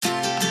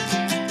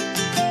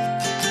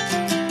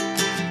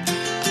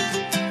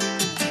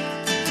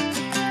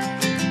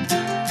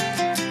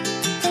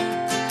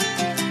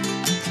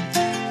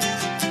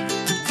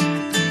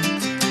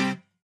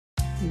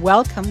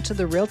Welcome to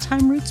the Real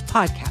Time Roots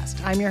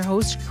podcast. I'm your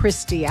host,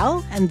 Christy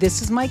L., and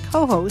this is my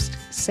co-host,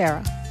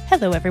 Sarah.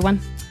 Hello,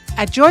 everyone.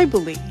 At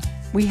Joybilee,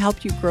 we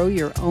help you grow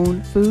your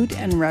own food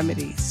and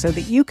remedies so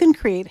that you can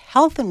create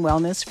health and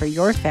wellness for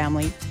your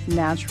family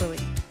naturally.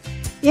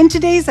 In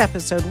today's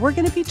episode, we're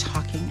going to be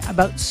talking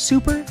about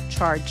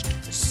Supercharged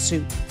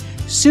Soup.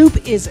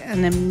 Soup is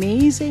an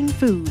amazing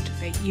food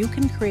that you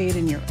can create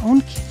in your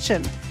own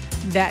kitchen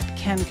that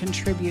can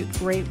contribute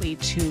greatly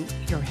to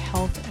your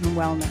health and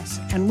wellness.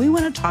 And we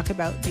want to talk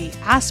about the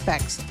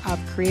aspects of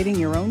creating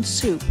your own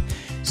soup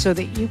so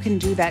that you can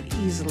do that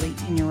easily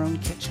in your own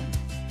kitchen.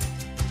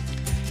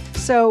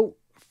 So,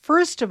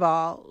 first of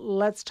all,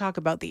 let's talk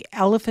about the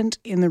elephant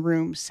in the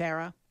room,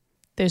 Sarah.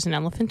 There's an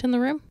elephant in the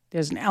room?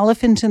 There's an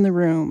elephant in the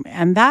room,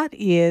 and that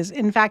is,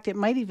 in fact, it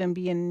might even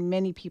be in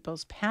many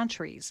people's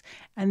pantries,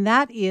 and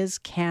that is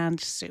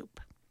canned soup.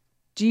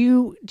 Do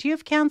you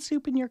have canned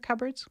soup in your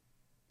cupboards?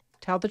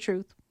 Tell the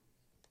truth.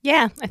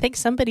 Yeah, I think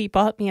somebody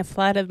bought me a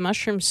flat of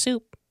mushroom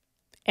soup,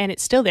 and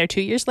it's still there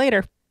 2 years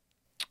later.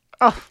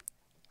 Oh,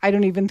 I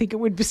don't even think it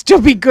would still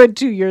be good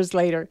 2 years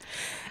later.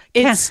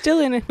 It's still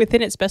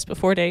within its best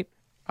before date.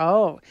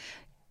 Oh,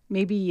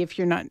 maybe if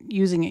you're not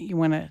using it, you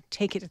want to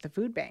take it to the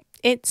food bank.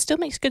 It still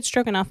makes good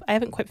stroganoff. I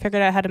haven't quite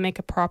figured out how to make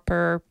a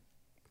proper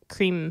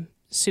cream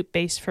soup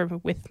base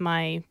with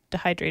my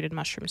dehydrated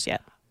mushrooms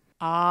yet.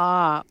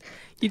 Ah.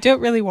 You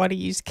don't really want to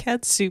use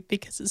canned soup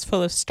because it's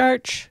full of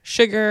starch,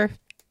 sugar,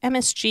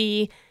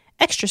 MSG,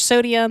 extra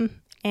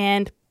sodium,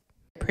 and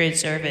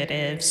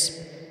preservatives.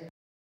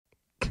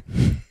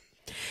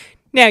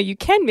 Now, you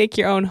can make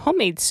your own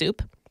homemade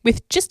soup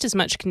with just as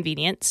much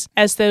convenience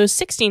as those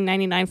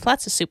 $16.99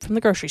 flats of soup from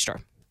the grocery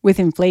store. With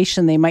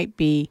inflation, they might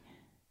be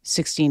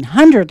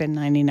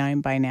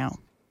 $1,699 by now.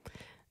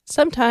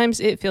 Sometimes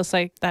it feels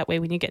like that way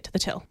when you get to the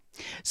till.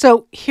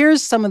 So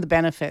here's some of the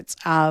benefits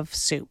of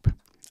soup.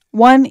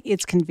 One,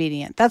 it's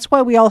convenient. That's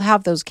why we all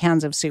have those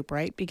cans of soup,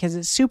 right? Because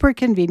it's super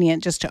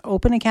convenient just to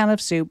open a can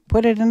of soup,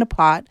 put it in a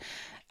pot,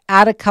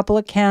 add a couple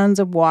of cans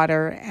of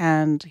water,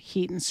 and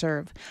heat and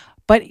serve.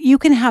 But you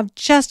can have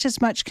just as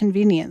much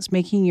convenience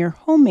making your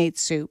homemade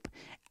soup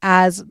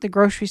as the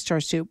grocery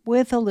store soup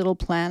with a little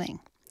planning.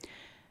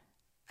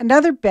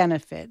 Another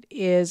benefit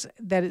is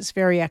that it's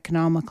very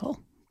economical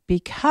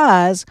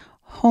because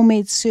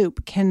homemade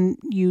soup can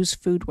use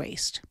food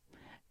waste,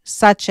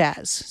 such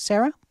as,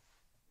 Sarah?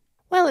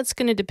 Well, it's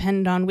going to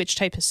depend on which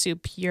type of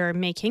soup you're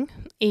making.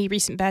 A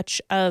recent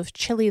batch of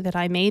chili that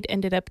I made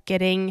ended up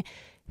getting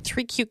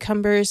 3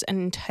 cucumbers,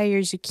 an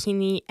entire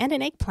zucchini, and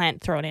an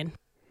eggplant thrown in.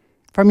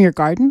 From your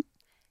garden?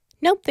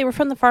 Nope, they were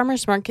from the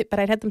farmer's market,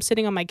 but I'd had them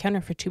sitting on my counter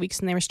for 2 weeks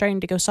and they were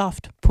starting to go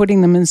soft. Putting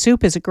them in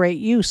soup is a great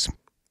use.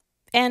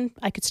 And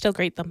I could still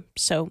grate them,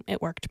 so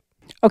it worked.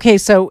 Okay,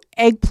 so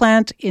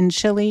eggplant in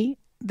chili,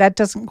 that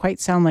doesn't quite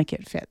sound like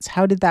it fits.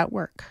 How did that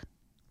work?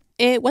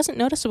 It wasn't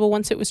noticeable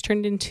once it was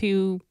turned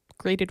into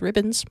grated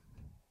ribbons.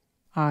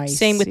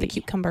 Same with the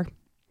cucumber.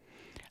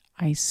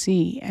 I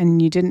see. And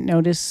you didn't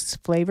notice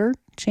flavor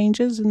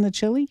changes in the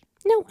chili?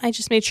 No, I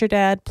just made sure to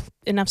add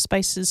enough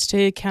spices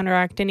to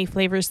counteract any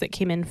flavors that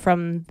came in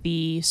from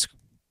the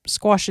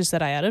squashes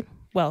that I added.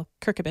 Well,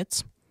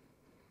 cucurbits.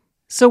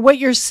 So what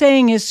you're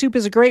saying is soup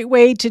is a great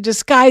way to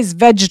disguise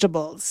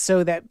vegetables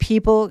so that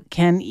people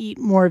can eat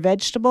more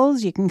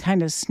vegetables. You can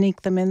kind of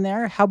sneak them in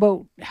there. How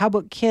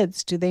about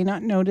kids? Do they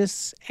not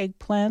notice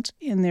eggplant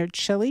in their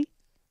chili?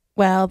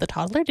 Well, the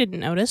toddler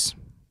didn't notice,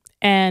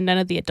 and none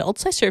of the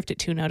adults I served it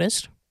to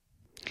noticed.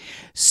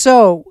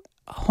 So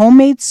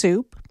homemade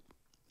soup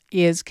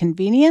is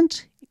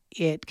convenient.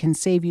 It can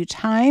save you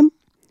time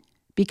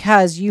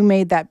because you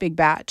made that big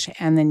batch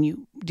and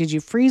then did you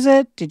freeze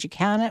it? Did you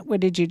can it? What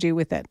did you do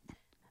with it?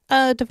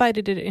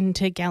 Divided it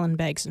into gallon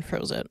bags and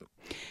froze it.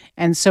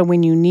 And so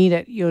when you need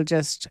it, you'll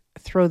just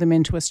throw them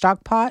into a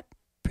stock pot?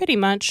 Pretty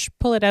much.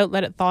 Pull it out,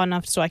 let it thaw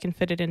enough so I can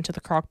fit it into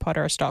the crock pot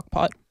or a stock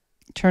pot.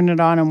 Turn it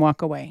on and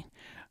walk away.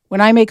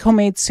 When I make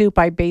homemade soup,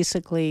 I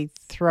basically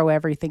throw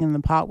everything in the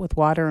pot with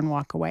water and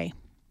walk away.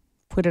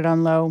 Put it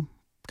on low,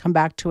 come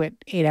back to it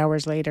 8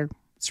 hours later.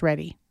 It's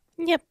ready.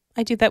 Yep,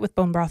 I do that with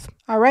bone broth.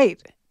 All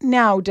right.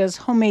 Now, does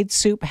homemade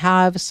soup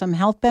have some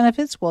health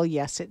benefits? Well,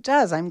 yes, it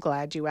does. I'm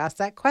glad you asked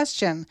that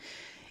question.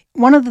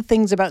 One of the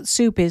things about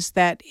soup is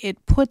that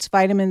it puts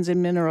vitamins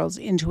and minerals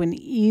into an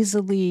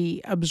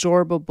easily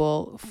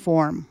absorbable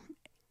form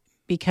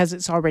because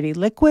it's already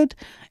liquid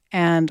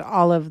and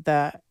all of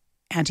the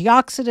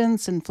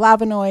antioxidants and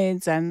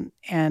flavonoids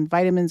and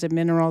vitamins and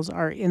minerals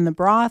are in the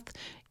broth.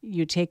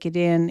 You take it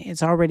in,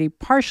 it's already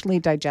partially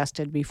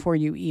digested before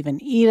you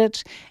even eat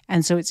it,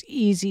 and so it's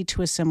easy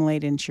to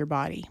assimilate into your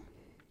body.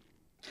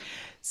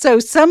 So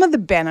some of the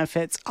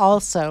benefits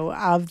also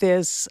of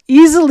this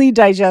easily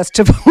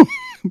digestible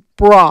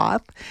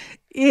broth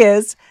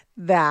is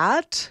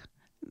that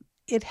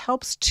it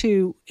helps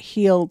to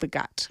heal the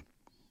gut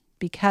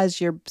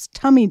because your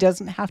tummy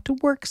doesn't have to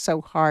work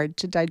so hard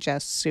to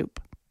digest soup.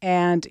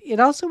 And it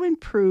also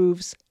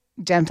improves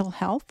dental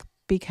health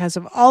because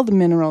of all the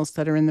minerals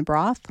that are in the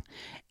broth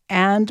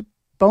and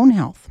bone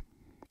health.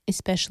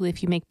 Especially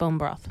if you make bone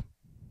broth.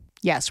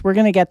 Yes, we're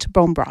going to get to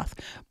bone broth.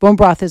 Bone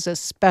broth is a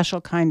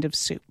special kind of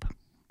soup.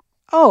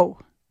 Oh,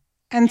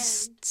 and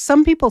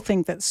some people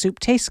think that soup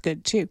tastes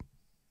good too.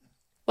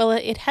 Well,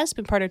 it has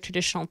been part of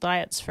traditional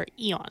diets for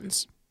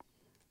eons.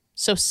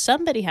 So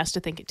somebody has to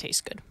think it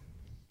tastes good.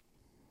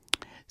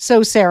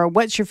 So, Sarah,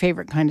 what's your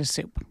favorite kind of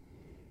soup?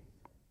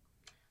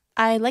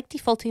 I like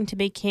defaulting to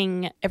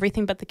making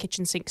everything but the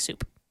kitchen sink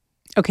soup.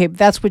 Okay,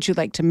 that's what you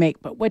like to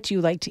make, but what do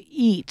you like to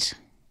eat?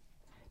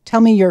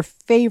 Tell me your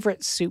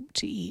favorite soup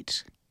to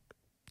eat.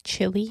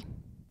 Chili.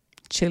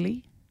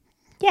 Chili?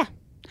 Yeah.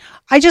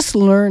 I just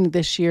learned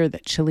this year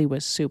that chili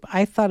was soup.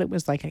 I thought it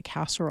was like a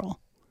casserole.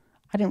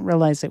 I didn't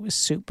realize it was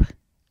soup.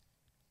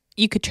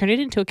 You could turn it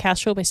into a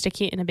casserole by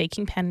sticking it in a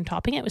baking pan and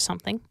topping it with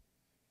something.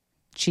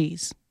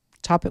 Cheese.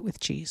 Top it with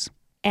cheese.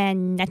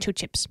 And nacho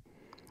chips.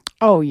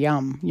 Oh,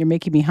 yum. You're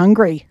making me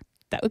hungry.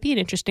 That would be an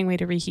interesting way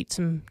to reheat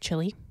some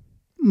chili.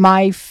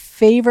 My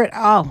favorite,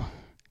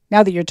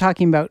 now that you're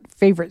talking about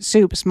favorite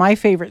soups, my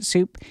favorite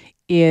soup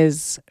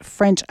is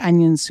French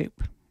onion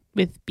soup.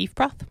 With beef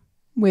broth?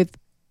 With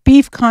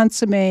beef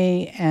consomme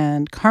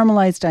and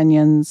caramelized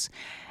onions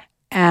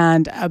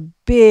and a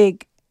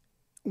big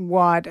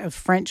wad of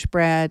French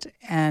bread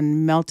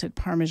and melted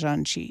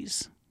Parmesan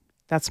cheese.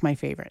 That's my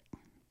favorite.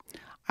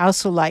 I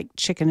also like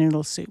chicken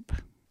noodle soup.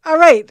 All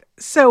right,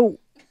 so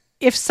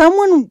if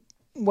someone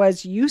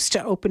was used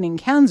to opening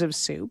cans of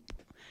soup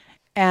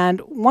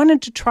and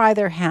wanted to try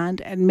their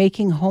hand at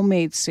making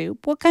homemade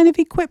soup, what kind of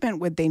equipment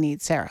would they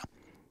need, Sarah?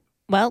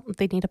 Well,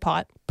 they need a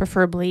pot,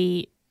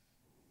 preferably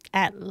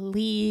at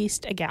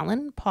least a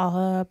gallon,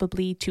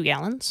 probably 2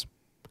 gallons.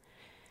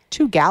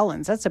 2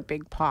 gallons, that's a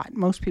big pot.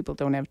 Most people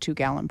don't have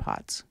 2-gallon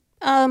pots.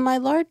 My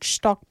large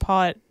stock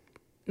pot,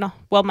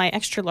 my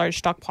extra large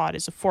stock pot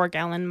is a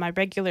 4-gallon. My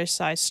regular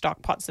size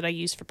stock pots that I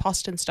use for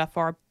pasta and stuff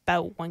are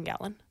about 1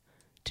 gallon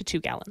to 2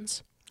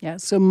 gallons. Yeah,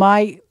 so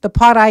the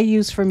pot I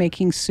use for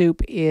making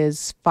soup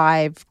is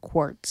 5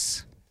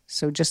 quarts,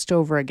 so just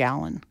over a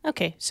gallon.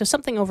 Okay, so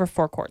something over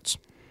 4 quarts.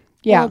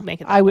 Yeah, we'll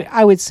make it that way.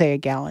 I would say a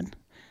gallon.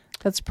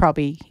 That's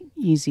probably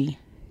easy.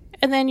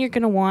 And then you're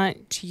going to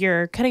want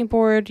your cutting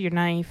board, your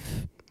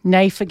knife.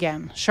 Knife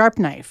again. Sharp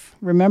knife.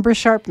 Remember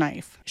sharp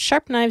knife.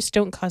 Sharp knives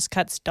don't cause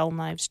cuts, dull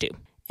knives do.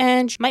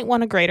 And you might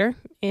want a grater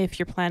if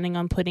you're planning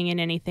on putting in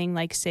anything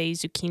like, say,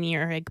 zucchini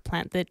or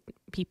eggplant that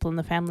people in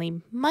the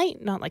family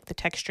might not like the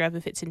texture of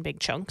if it's in big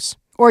chunks.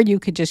 Or you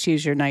could just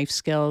use your knife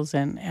skills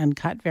and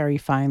cut very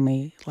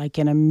finely, like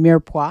in a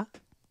mirepoix.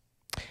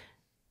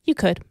 You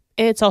could.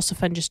 It's also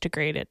fun just to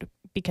grate it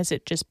because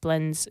it just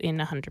blends in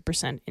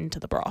 100% into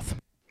the broth.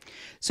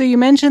 So you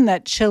mentioned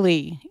that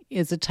chili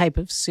is a type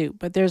of soup,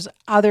 but there's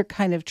other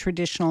kind of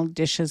traditional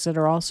dishes that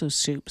are also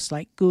soups,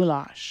 like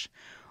goulash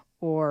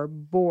or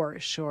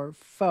borscht or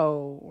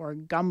pho or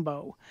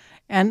gumbo.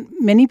 And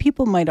many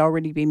people might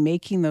already be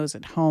making those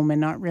at home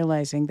and not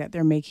realizing that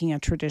they're making a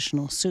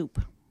traditional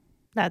soup.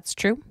 That's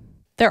true.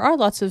 There are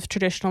lots of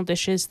traditional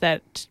dishes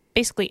that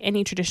basically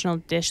any traditional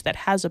dish that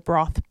has a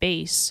broth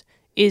base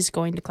is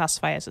going to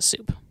classify as a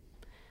soup,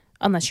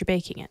 unless you're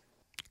baking it.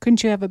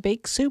 Couldn't you have a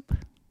baked soup?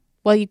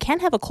 Well, you can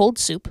have a cold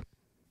soup.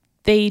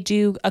 They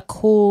do a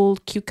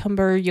cold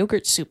cucumber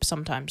yogurt soup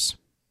sometimes.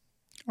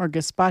 Or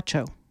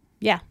gazpacho.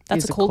 Yeah,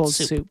 that's a cold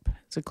soup.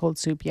 It's a cold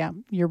soup, yeah.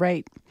 You're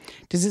right.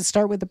 Does it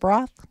start with the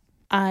broth?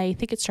 I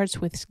think it starts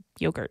with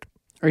yogurt.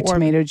 Or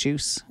tomato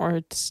juice. Or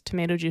it's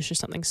tomato juice or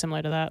something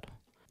similar to that.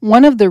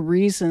 One of the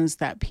reasons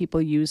that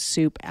people use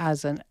soup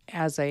as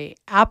a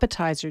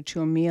appetizer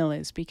to a meal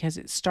is because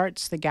it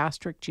starts the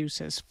gastric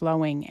juices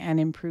flowing and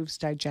improves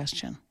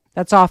digestion.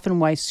 That's often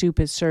why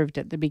soup is served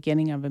at the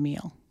beginning of a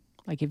meal.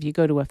 Like if you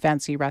go to a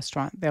fancy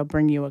restaurant, they'll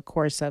bring you a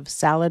course of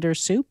salad or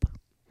soup.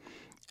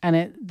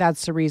 And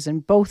that's the reason.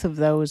 Both of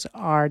those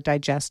are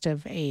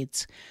digestive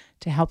aids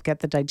to help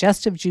get the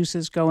digestive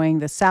juices going.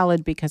 The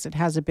salad because it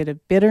has a bit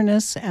of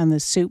bitterness, and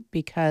the soup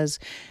because,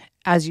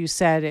 as you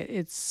said,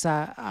 it's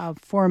a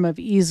form of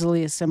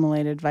easily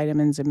assimilated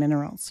vitamins and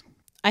minerals.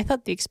 I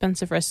thought the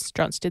expensive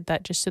restaurants did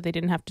that just so they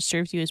didn't have to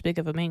serve you as big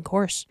of a main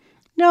course.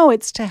 No,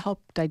 it's to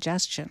help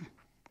digestion.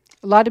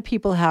 A lot of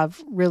people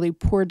have really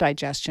poor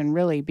digestion,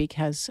 really,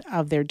 because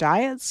of their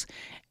diets.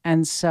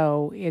 And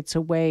so it's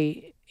a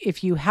way,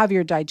 if you have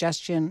your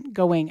digestion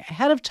going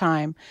ahead of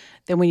time,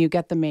 then when you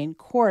get the main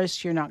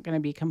course, you're not going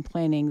to be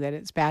complaining that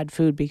it's bad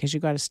food because you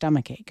got a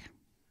stomachache.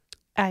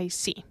 I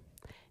see.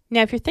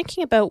 Now, if you're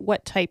thinking about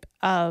what type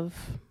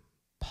of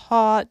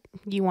pot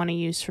you want to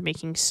use for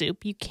making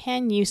soup, you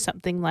can use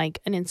something like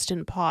an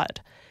Instant Pot,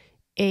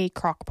 a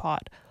crock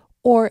pot,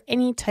 or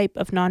any type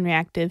of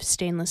non-reactive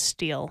stainless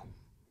steel.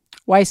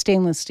 Why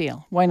stainless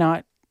steel? Why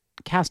not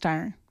cast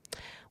iron?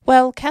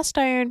 Well, cast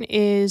iron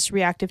is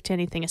reactive to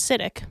anything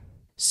acidic.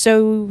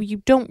 So you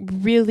don't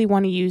really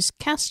want to use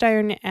cast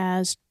iron,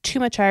 as too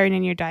much iron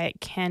in your diet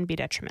can be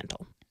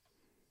detrimental.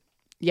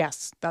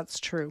 Yes, that's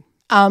true.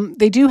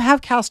 They do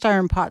have cast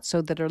iron pots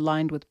so that are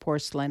lined with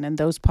porcelain, and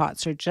those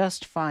pots are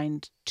just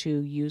fine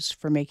to use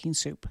for making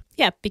soup.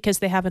 Yeah, because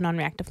they have a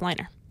non-reactive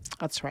liner.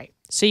 That's right.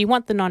 So you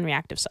want the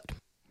non-reactive side.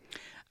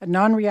 A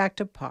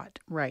non-reactive pot,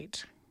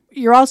 right.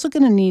 You're also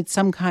going to need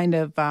some kind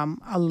of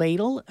a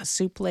ladle, a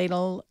soup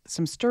ladle,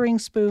 some stirring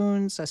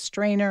spoons, a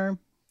strainer.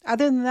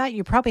 Other than that,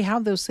 you probably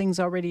have those things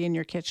already in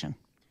your kitchen.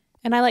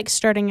 And I like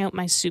starting out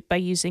my soup by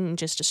using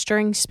just a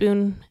stirring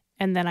spoon,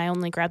 and then I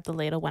only grab the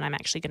ladle when I'm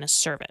actually going to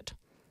serve it,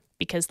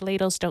 because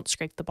ladles don't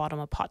scrape the bottom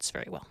of pots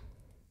very well.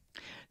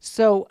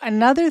 So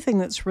another thing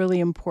that's really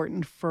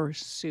important for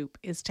soup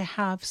is to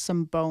have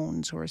some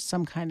bones or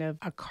some kind of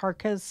a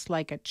carcass,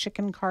 like a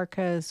chicken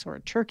carcass or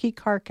a turkey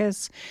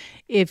carcass.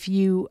 If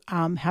you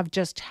have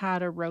just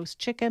had a roast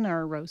chicken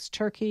or a roast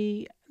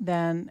turkey,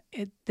 then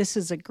this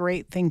is a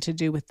great thing to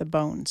do with the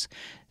bones.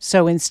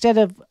 So instead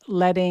of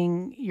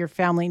letting your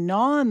family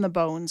gnaw on the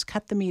bones,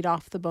 cut the meat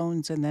off the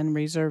bones and then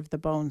reserve the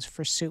bones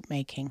for soup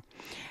making.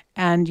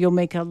 And you'll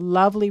make a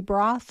lovely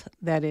broth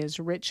that is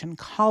rich in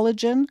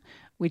collagen,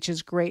 which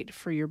is great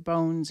for your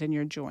bones and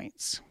your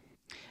joints.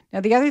 Now,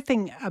 the other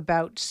thing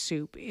about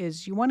soup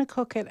is you want to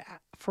cook it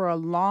for a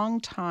long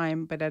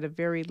time, but at a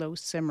very low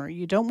simmer.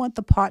 You don't want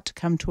the pot to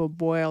come to a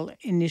boil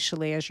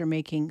initially as you're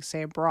making,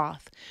 say, a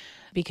broth,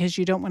 because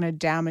you don't want to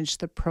damage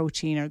the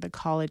protein or the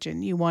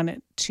collagen. You want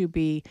it to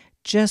be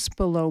just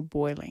below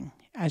boiling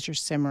as you're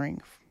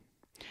simmering.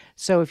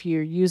 So if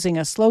you're using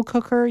a slow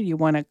cooker, you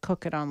want to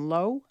cook it on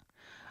low.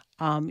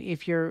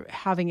 If you're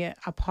having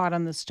a pot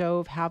on the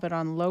stove, have it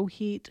on low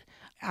heat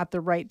at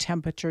the right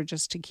temperature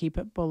just to keep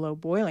it below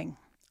boiling.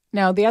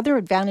 Now, the other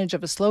advantage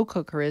of a slow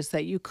cooker is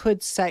that you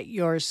could set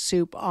your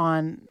soup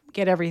on,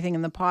 get everything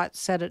in the pot,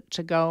 set it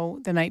to go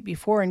the night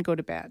before and go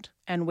to bed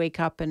and wake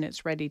up and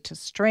it's ready to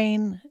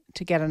strain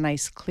to get a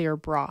nice clear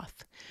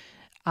broth.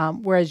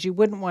 Whereas you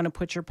wouldn't want to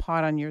put your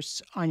pot on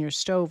your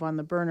stove on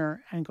the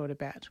burner and go to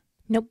bed.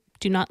 Nope,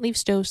 do not leave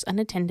stoves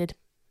unattended.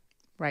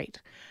 Right.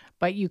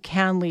 But you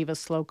can leave a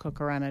slow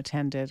cooker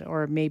unattended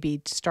or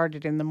maybe start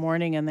it in the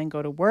morning and then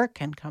go to work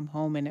and come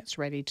home and it's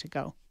ready to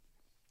go.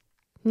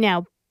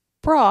 Now,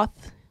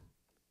 broth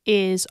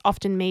is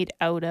often made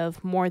out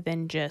of more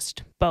than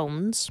just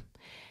bones.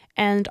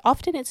 And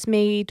often it's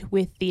made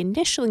with the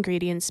initial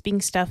ingredients being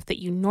stuff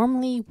that you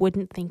normally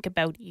wouldn't think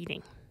about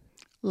eating.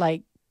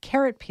 Like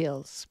carrot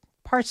peels,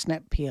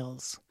 parsnip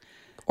peels.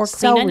 Or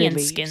clean onion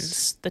leaves.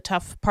 skins, the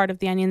tough part of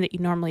the onion that you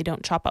normally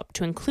don't chop up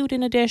to include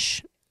in a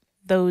dish.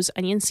 Those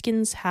onion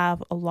skins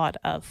have a lot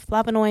of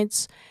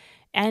flavonoids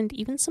and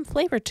even some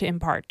flavor to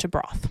impart to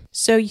broth.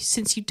 So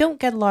since you don't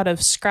get a lot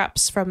of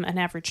scraps from an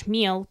average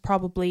meal,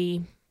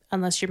 probably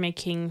unless you're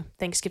making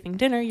Thanksgiving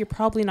dinner, you're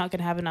probably not going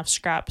to have enough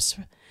scraps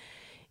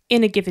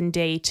in a given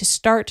day to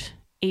start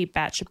a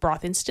batch of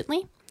broth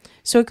instantly.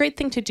 So a great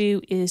thing to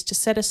do is to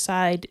set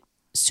aside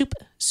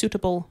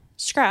soup-suitable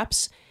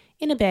scraps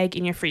in a bag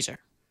in your freezer.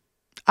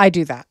 I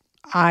do that.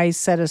 I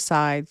set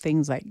aside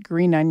things like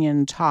green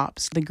onion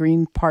tops, the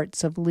green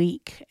parts of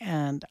leek,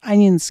 and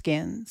onion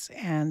skins,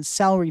 and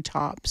celery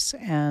tops,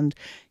 and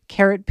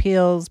carrot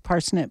peels,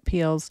 parsnip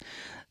peels.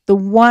 The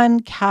one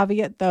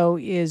caveat, though,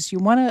 is you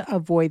want to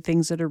avoid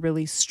things that are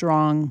really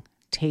strong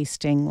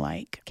tasting,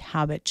 like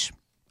cabbage.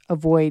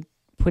 Avoid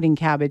putting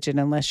cabbage in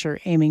unless you're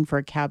aiming for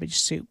a cabbage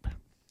soup.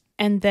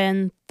 And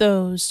then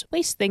those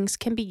waste things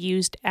can be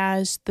used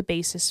as the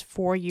basis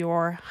for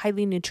your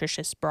highly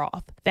nutritious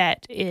broth.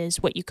 That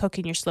is what you cook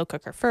in your slow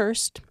cooker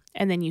first,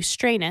 and then you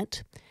strain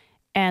it.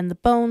 And the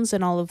bones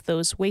and all of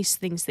those waste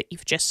things that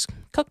you've just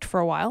cooked for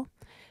a while,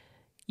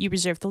 you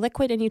reserve the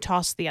liquid and you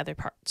toss the other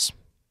parts.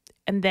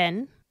 And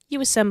then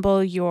you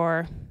assemble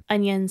your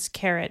onions,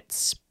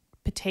 carrots,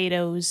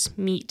 potatoes,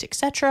 meat,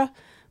 etc.,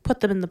 put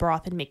them in the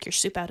broth and make your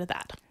soup out of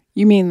that.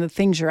 You mean the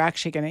things you're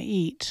actually going to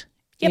eat?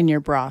 Yep. In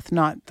your broth,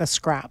 not the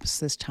scraps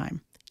this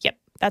time. Yep,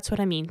 that's what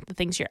I mean. The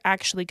things you're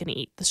actually going to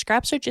eat. The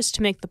scraps are just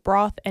to make the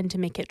broth and to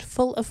make it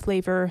full of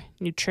flavor,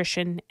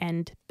 nutrition,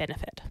 and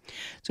benefit.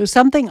 So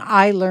something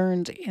I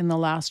learned in the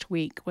last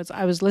week was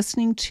I was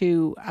listening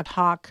to a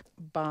talk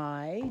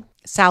by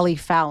Sally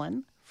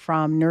Fallon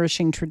from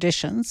Nourishing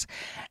Traditions,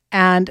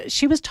 and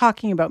she was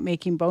talking about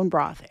making bone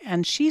broth.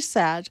 And she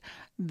said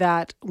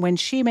that when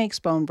she makes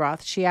bone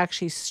broth, she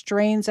actually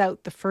strains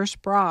out the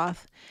first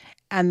broth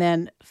and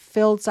then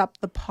fills up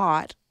the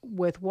pot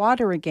with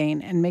water again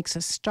and makes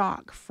a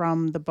stock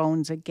from the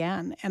bones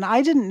again. And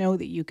I didn't know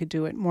that you could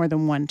do it more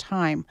than one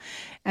time.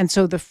 And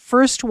so the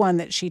first one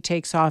that she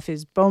takes off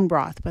is bone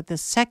broth, but the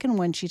second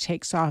one she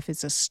takes off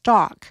is a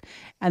stock.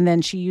 And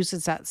then she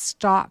uses that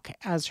stock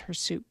as her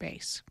soup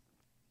base.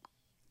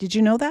 Did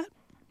you know that?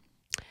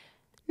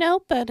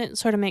 No, but it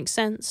sort of makes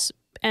sense.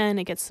 And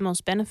it gets the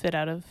most benefit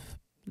out of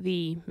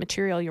the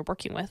material you're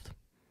working with.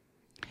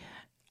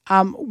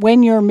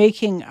 When you're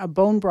making a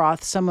bone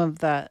broth, some of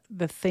the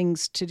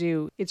things to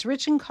do, it's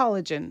rich in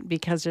collagen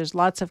because there's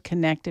lots of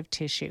connective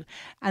tissue.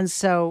 And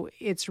so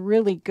it's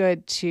really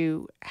good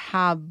to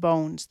have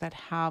bones that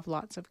have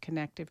lots of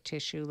connective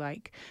tissue,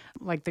 like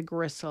the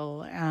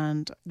gristle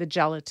and the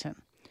gelatin.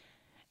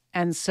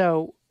 And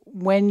so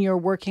when you're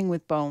working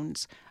with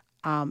bones,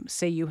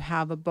 say you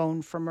have a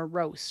bone from a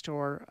roast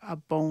or a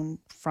bone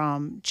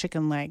from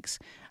chicken legs,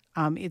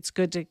 it's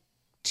good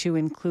to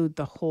include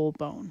the whole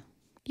bone.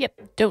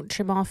 Yep, don't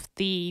trim off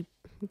the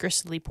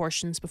gristly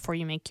portions before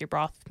you make your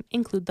broth,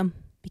 include them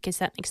because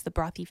that makes the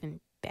broth even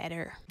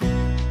better.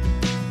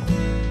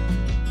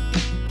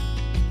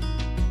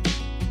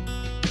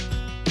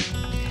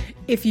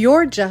 If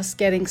you're just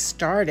getting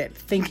started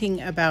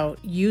thinking about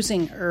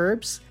using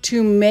herbs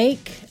to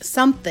make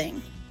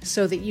something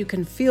so that you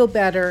can feel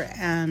better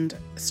and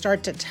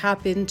start to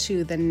tap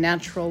into the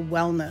natural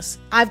wellness,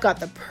 I've got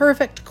the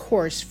perfect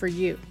course for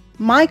you.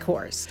 My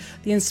course,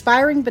 the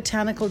Inspiring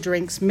Botanical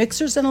Drinks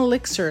Mixers and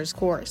Elixirs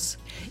course.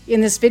 In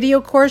this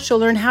video course, you'll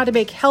learn how to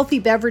make healthy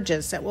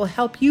beverages that will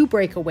help you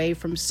break away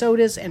from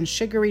sodas and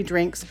sugary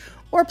drinks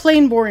or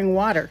plain boring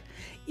water.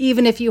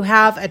 Even if you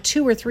have a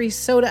 2 or 3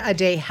 soda a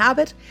day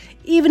habit,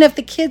 even if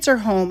the kids are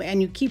home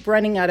and you keep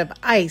running out of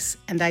ice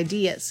and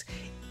ideas,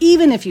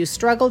 even if you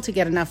struggle to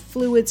get enough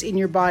fluids in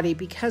your body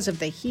because of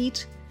the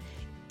heat,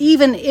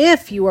 even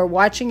if you are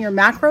watching your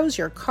macros,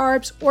 your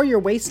carbs, or your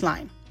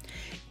waistline,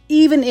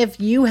 even if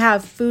you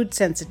have food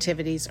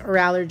sensitivities or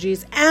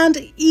allergies,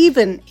 and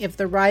even if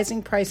the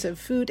rising price of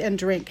food and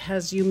drink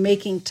has you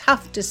making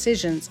tough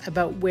decisions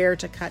about where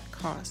to cut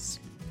costs.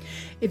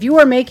 If you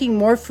are making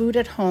more food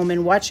at home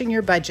and watching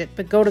your budget,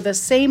 but go to the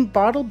same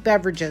bottled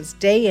beverages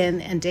day in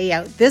and day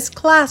out, this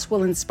class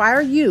will inspire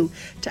you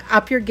to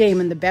up your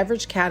game in the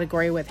beverage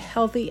category with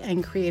healthy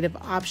and creative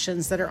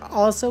options that are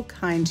also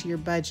kind to your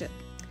budget.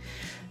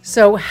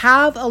 So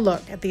have a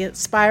look at the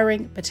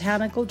Inspiring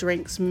Botanical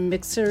Drinks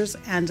Mixers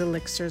and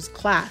Elixirs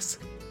class.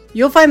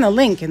 You'll find the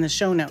link in the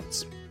show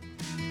notes.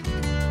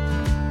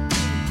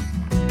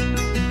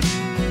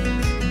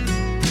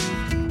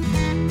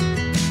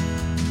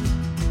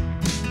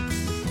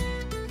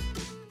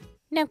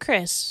 Now,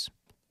 Chris,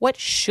 what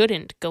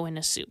shouldn't go in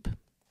a soup?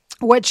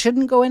 What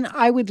shouldn't go in?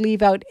 I would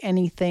leave out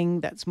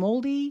anything that's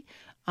moldy,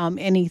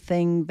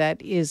 anything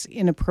that is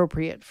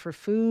inappropriate for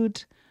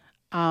food.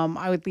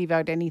 I would leave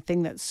out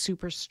anything that's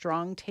super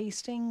strong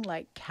tasting,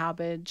 like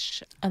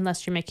cabbage.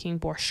 Unless you're making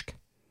borscht.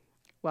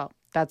 Well,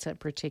 that's a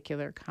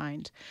particular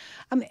kind.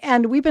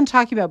 And we've been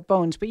talking about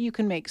bones, but you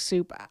can make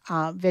soup,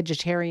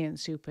 vegetarian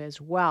soup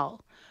as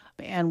well.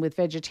 And with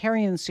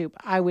vegetarian soup,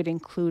 I would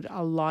include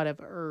a lot of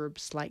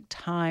herbs like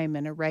thyme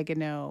and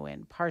oregano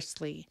and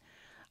parsley.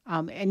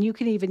 And you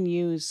can even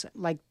use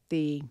like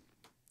the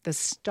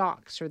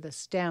stalks or the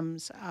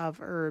stems of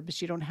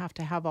herbs. You don't have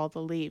to have all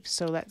the leaves.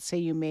 So let's say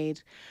you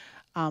made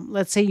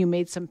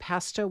some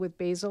pesto with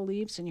basil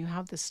leaves and you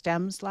have the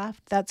stems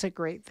left. That's a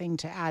great thing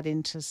to add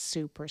into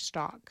soup or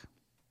stock.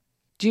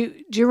 Do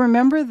you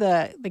remember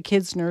the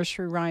kids'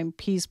 nursery rhyme,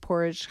 peas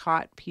porridge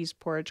hot, peas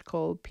porridge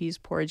cold, peas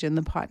porridge in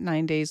the pot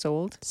 9 days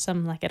old?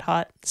 Some like it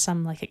hot,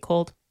 some like it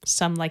cold,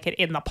 some like it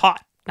in the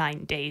pot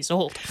 9 days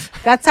old.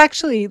 That's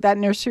actually, that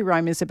nursery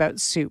rhyme is about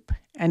soup,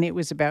 and it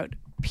was about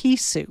pea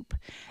soup.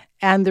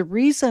 And the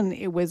reason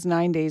it was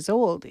 9 days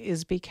old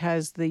is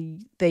because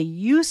they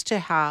used to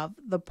have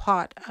the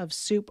pot of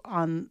soup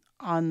on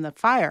the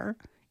fire.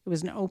 It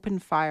was an open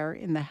fire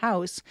in the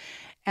house.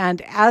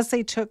 And as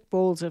they took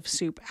bowls of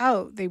soup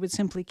out, they would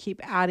simply keep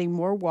adding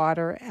more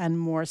water and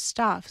more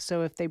stuff.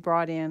 So if they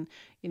brought in,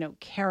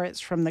 carrots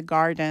from the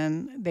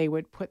garden, they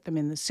would put them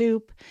in the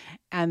soup.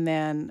 And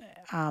then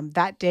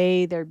that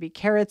day there'd be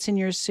carrots in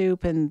your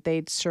soup and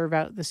they'd serve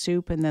out the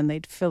soup and then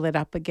they'd fill it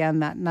up again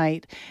that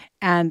night.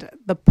 And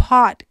the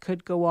pot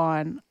could go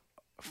on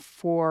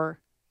for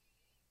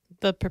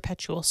the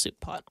perpetual soup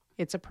pot.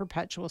 It's a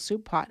perpetual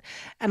soup pot.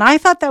 And I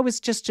thought that was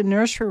just a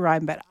nursery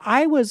rhyme, but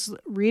I was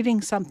reading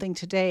something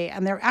today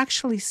and they're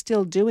actually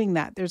still doing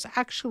that. There's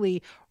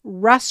actually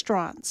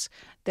restaurants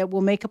that will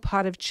make a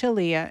pot of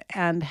chili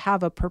and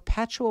have a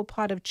perpetual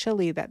pot of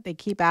chili that they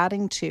keep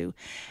adding to.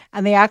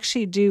 And they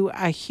actually do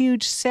a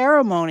huge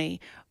ceremony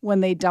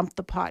when they dump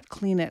the pot,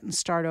 clean it, and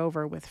start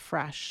over with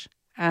fresh.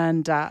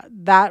 And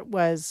that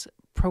was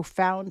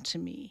profound to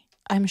me.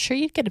 I'm sure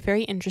you'd get a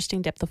very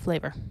interesting depth of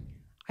flavor.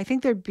 I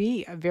think there'd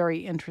be a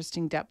very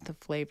interesting depth of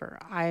flavor.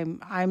 I'm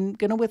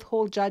going to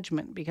withhold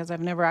judgment because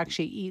I've never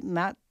actually eaten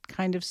that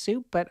kind of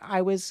soup, but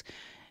I was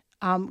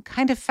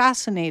kind of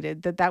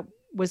fascinated that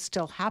was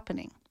still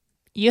happening.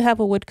 You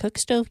have a wood cook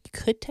stove. You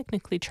could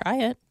technically try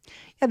it.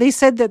 Yeah, they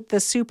said that the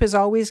soup is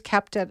always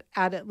kept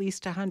at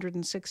least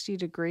 160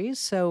 degrees,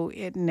 so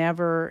it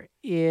never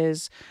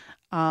is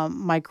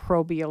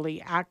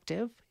microbially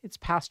active. It's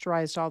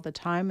pasteurized all the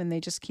time, and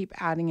they just keep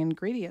adding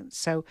ingredients.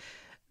 So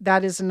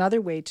that is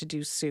another way to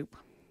do soup.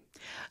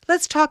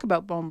 Let's talk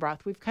about bone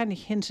broth. We've kind of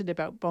hinted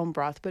about bone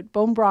broth, but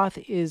bone broth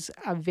is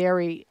a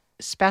very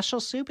special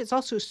soup. It's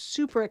also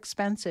super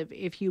expensive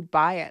if you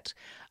buy it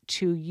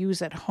to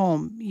use at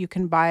home. You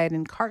can buy it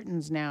in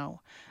cartons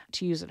now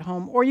to use at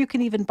home, or you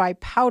can even buy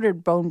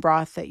powdered bone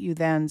broth that you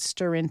then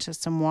stir into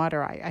some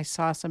water. I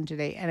saw some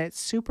today, and it's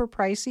super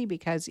pricey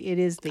because it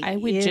is the I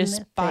would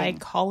just buy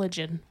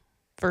collagen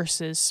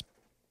versus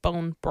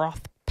bone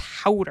broth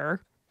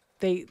powder.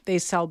 They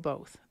sell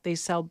both. They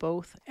sell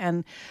both.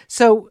 And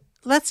so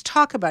let's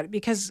talk about it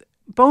because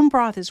bone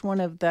broth is one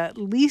of the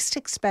least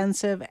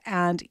expensive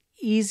and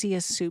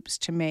easiest soups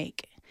to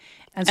make.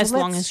 And so as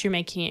long as you're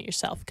making it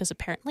yourself, because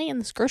apparently in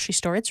this grocery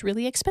store, it's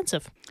really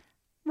expensive.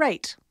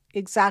 Right.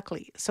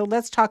 Exactly. So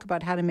let's talk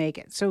about how to make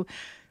it. So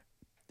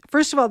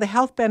first of all, the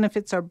health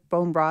benefits of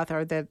bone broth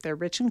are that they're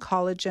rich in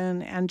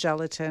collagen and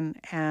gelatin,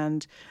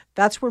 and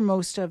that's where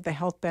most of the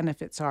health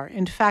benefits are.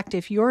 In fact,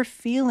 if you're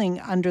feeling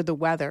under the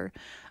weather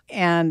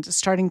and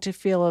starting to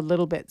feel a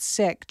little bit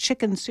sick,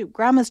 chicken soup,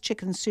 Grandma's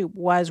chicken soup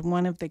was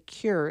one of the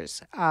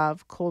cures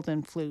of cold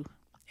and flu,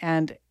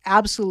 and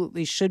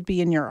absolutely should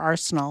be in your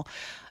arsenal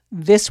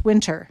this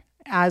winter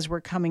as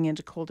we're coming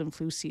into cold and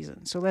flu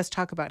season. So let's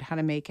talk about how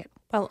to make it.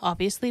 Well,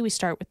 obviously, we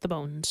start with the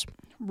bones.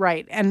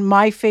 Right. And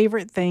my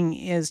favorite thing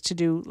is to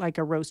do like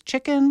a roast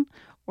chicken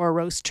or a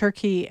roast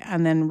turkey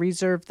and then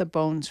reserve the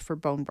bones for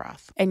bone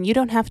broth. And you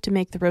don't have to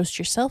make the roast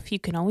yourself. You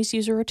can always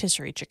use a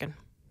rotisserie chicken.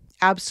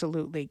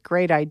 Absolutely.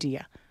 Great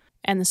idea.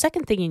 And the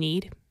second thing you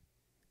need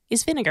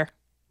is vinegar.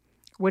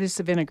 What does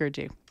the vinegar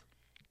do?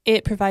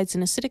 It provides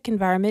an acidic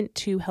environment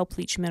to help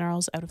leach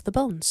minerals out of the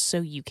bones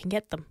so you can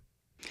get them.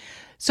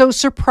 So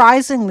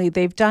surprisingly,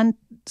 they've done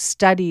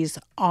studies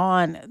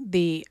on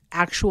the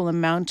actual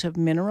amount of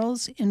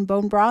minerals in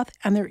bone broth,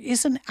 and there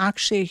isn't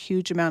actually a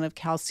huge amount of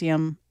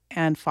calcium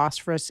and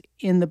phosphorus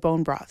in the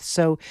bone broth.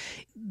 So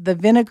the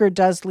vinegar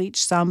does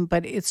leach some,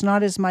 but it's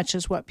not as much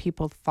as what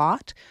people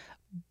thought.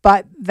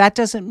 But that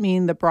doesn't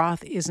mean the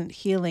broth isn't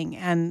healing,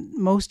 and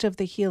most of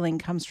the healing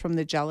comes from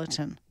the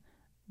gelatin,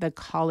 the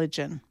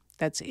collagen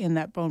that's in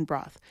that bone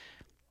broth.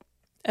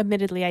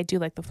 Admittedly, I do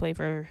like the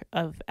flavor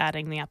of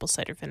adding the apple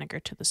cider vinegar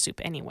to the soup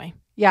anyway.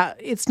 Yeah,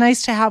 it's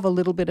nice to have a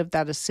little bit of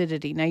that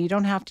acidity. Now, you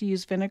don't have to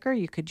use vinegar.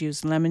 You could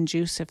use lemon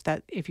juice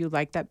if you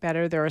like that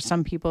better. There are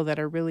some people that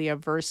are really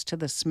averse to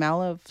the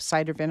smell of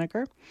cider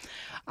vinegar.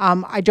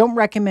 I don't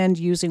recommend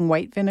using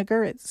white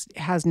vinegar. It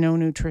has no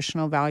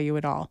nutritional value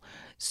at all.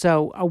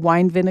 So a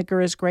wine vinegar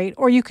is great,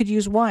 or you could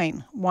use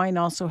wine. Wine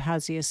also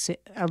has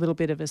a little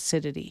bit of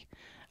acidity.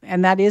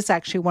 And that is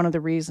actually one of the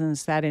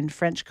reasons that in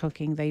French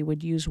cooking they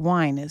would use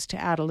wine, is to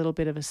add a little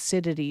bit of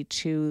acidity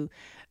to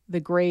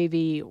the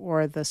gravy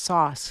or the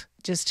sauce,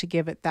 just to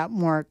give it that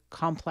more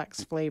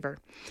complex flavor.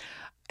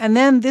 And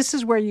then this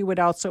is where you would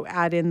also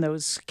add in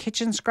those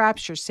kitchen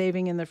scraps you're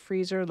saving in the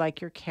freezer,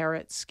 like your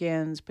carrot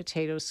skins,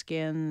 potato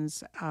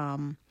skins,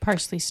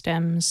 parsley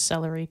stems,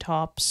 celery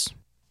tops,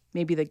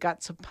 maybe the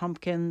guts of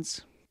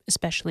pumpkins,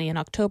 especially in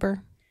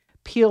October,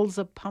 peels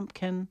of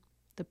pumpkin,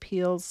 the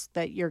peels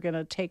that you're going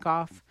to take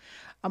off.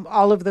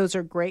 All of those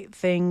are great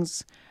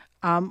things.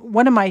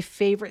 One of my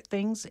favorite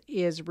things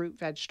is root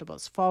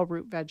vegetables. Fall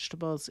root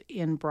vegetables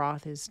in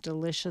broth is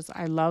delicious.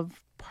 I love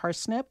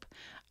parsnip.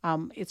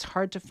 It's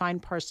hard to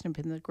find parsnip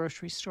in the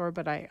grocery store,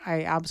 but I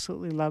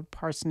absolutely love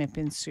parsnip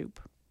in soup.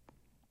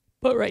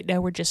 But right now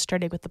we're just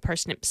starting with the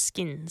parsnip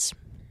skins.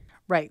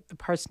 Right, the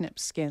parsnip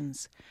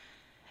skins.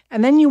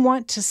 And then you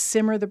want to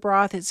simmer the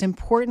broth. It's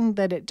important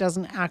that it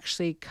doesn't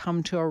actually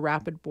come to a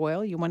rapid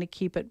boil. You want to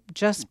keep it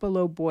just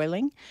below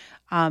boiling.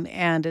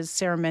 And as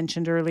Sarah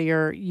mentioned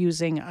earlier,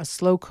 using a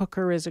slow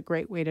cooker is a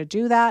great way to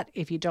do that.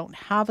 If you don't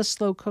have a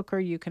slow cooker,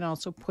 you can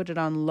also put it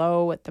on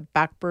low at the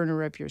back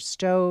burner of your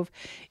stove.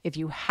 If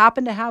you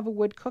happen to have a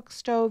wood cook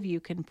stove, you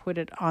can put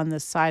it on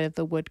the side of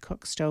the wood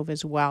cook stove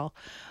as well,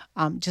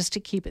 just to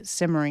keep it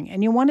simmering.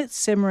 And you want it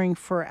simmering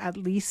for at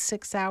least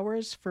 6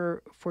 hours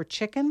for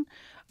chicken.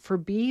 For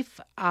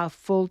beef, a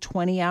full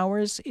 20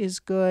 hours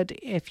is good.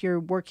 If you're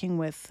working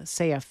with,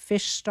 say, a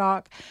fish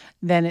stock,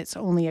 then it's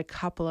only a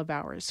couple of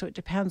hours. So it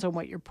depends on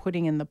what you're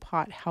putting in the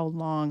pot, how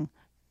long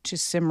to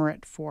simmer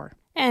it for.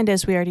 And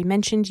as we already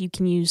mentioned, you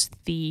can use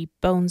the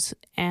bones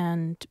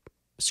and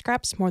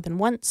scraps more than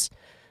once.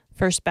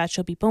 First batch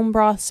will be bone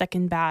broth.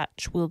 Second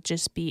batch will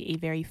just be a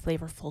very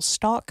flavorful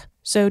stock.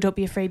 So don't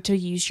be afraid to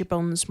use your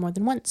bones more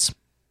than once.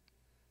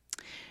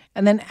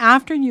 And then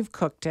after you've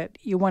cooked it,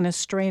 you want to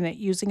strain it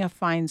using a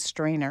fine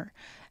strainer,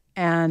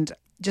 and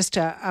just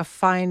a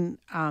fine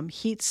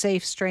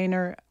heat-safe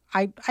strainer.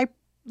 I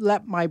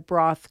let my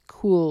broth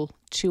cool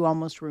to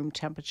almost room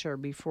temperature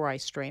before I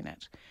strain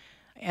it.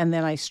 And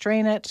then I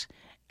strain it,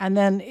 and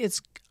then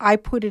I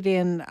put it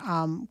in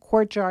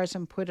quart jars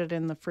and put it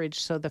in the fridge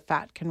so the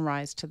fat can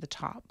rise to the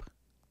top.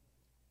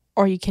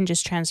 Or you can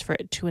just transfer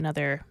it to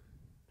another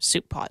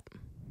soup pot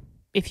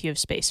if you have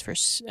space for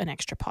an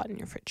extra pot in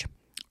your fridge.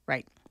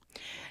 Right.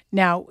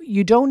 Now,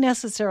 you don't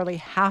necessarily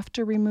have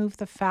to remove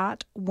the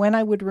fat. When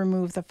I would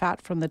remove the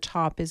fat from the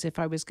top is if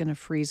I was going to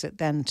freeze it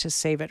then to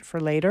save it for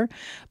later.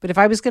 But if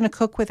I was going to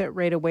cook with it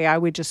right away, I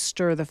would just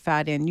stir the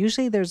fat in.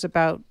 Usually there's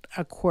about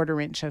a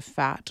 1/4 inch of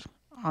fat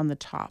on the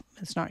top.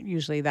 It's not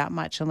usually that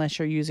much unless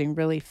you're using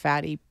really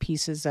fatty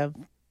pieces of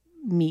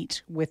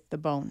meat with the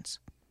bones.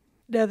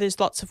 Now, there's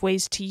lots of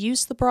ways to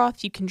use the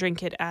broth. You can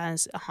drink it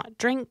as a hot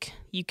drink.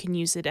 You can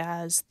use it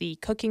as the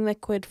cooking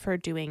liquid for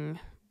doing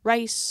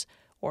rice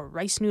or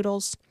rice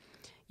noodles.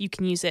 You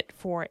can use it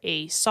for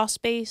a sauce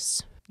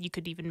base. You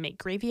could even make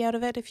gravy out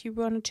of it if you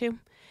wanted to.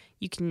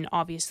 You can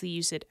obviously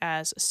use it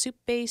as a soup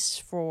base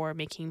for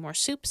making more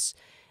soups.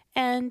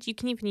 And you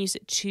can even use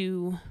it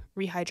to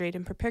rehydrate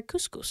and prepare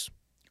couscous.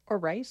 Or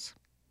rice.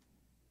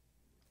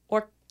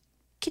 Or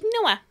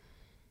quinoa.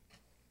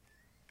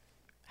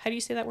 How do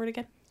you say that word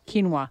again?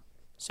 Quinoa.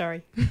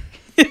 Sorry.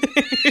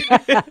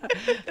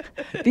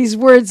 These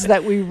words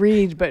that we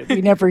read but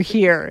we never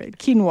hear.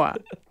 Quinoa.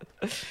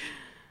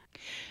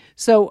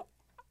 So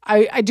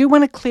I do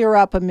want to clear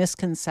up a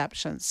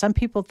misconception. Some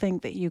people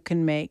think that you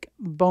can make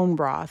bone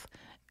broth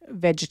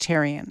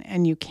vegetarian,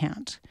 and you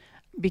can't.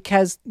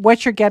 Because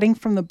what you're getting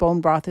from the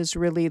bone broth is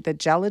really the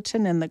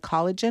gelatin and the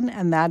collagen,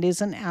 and that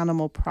is an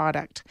animal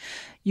product.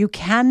 You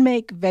can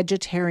make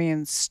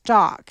vegetarian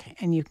stock,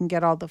 and you can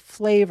get all the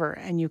flavor,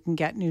 and you can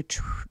get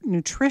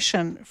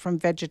nutrition from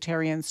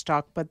vegetarian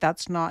stock, but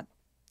that's not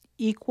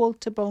equal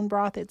to bone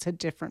broth. It's a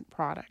different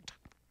product.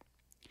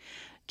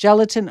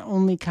 Gelatin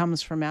only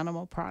comes from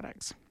animal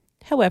products.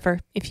 However,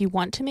 if you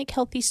want to make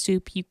healthy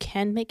soup, you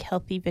can make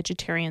healthy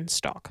vegetarian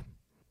stock.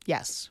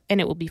 Yes.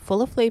 And it will be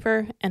full of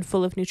flavor and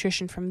full of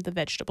nutrition from the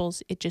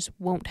vegetables. It just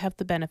won't have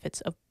the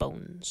benefits of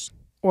bones.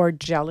 Or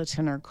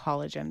gelatin or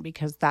collagen,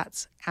 because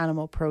that's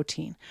animal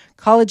protein.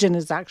 Collagen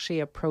is actually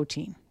a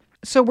protein.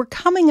 So we're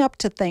coming up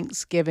to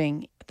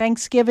Thanksgiving.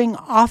 Thanksgiving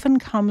often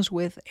comes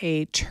with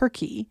a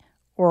turkey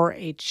or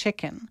a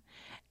chicken.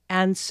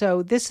 And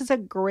so this is a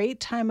great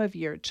time of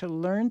year to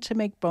learn to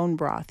make bone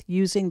broth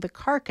using the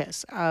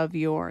carcass of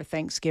your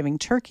Thanksgiving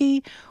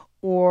turkey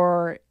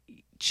or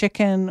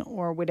chicken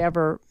or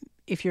whatever,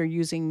 if you're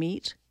using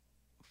meat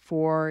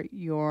for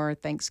your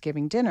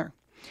Thanksgiving dinner.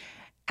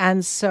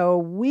 And so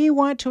we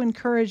want to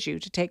encourage you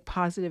to take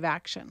positive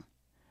action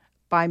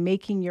by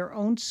making your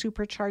own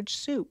supercharged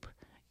soup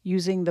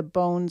using the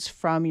bones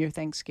from your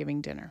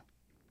Thanksgiving dinner.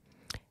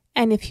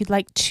 And if you'd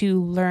like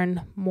to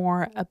learn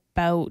more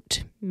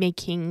about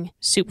making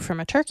soup from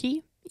a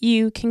turkey,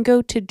 you can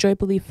go to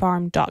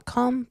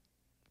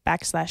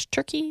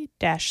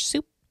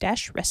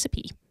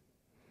joybelieffarm.com/turkey-soup-recipe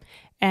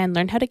and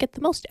learn how to get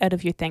the most out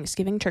of your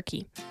Thanksgiving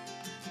turkey.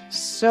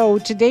 So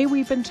today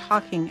we've been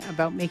talking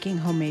about making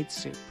homemade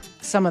soup,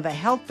 some of the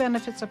health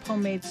benefits of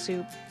homemade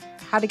soup,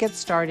 how to get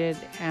started,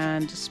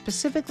 and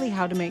specifically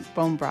how to make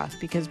bone broth,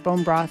 because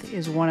bone broth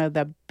is one of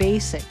the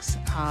basics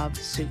of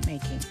soup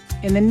making.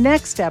 In the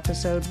next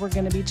episode, we're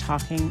going to be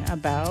talking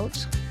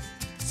about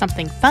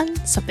something fun,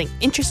 something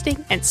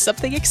interesting, and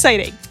something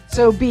exciting.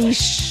 So be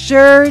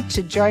sure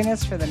to join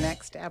us for the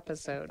next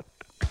episode.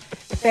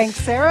 Thanks,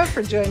 Sarah,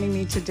 for joining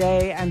me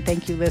today, and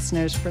thank you,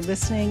 listeners, for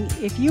listening.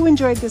 If you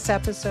enjoyed this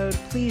episode,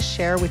 please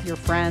share with your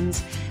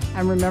friends,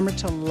 and remember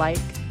to like,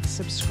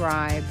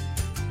 subscribe,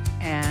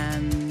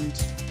 and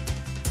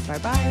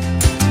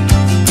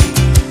bye-bye.